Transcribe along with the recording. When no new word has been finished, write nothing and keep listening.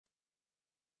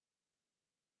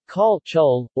Kal,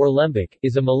 Chul, or Lembik,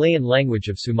 is a Malayan language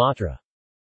of Sumatra.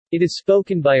 It is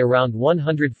spoken by around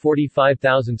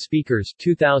 145,000 speakers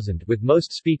 2,000, with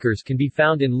most speakers can be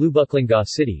found in Lubuklinga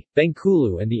City,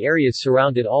 Bengkulu and the areas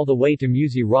surrounded all the way to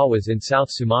Musi Rawas in South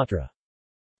Sumatra.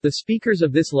 The speakers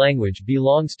of this language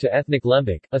belongs to ethnic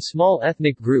Lembik, a small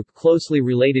ethnic group closely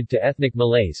related to ethnic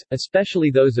Malays, especially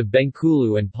those of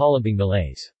Bengkulu and Palembang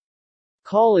Malays.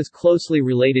 Kal is closely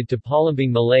related to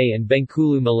Palembang Malay and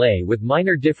Bengkulu Malay with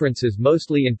minor differences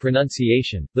mostly in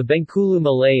pronunciation. The Bengkulu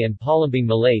Malay and Palembang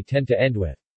Malay tend to end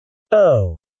with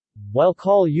o, while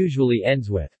Kal usually ends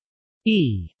with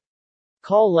e.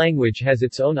 Kal language has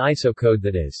its own ISO code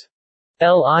that is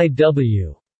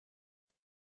LIW.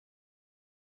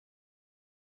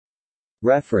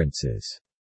 References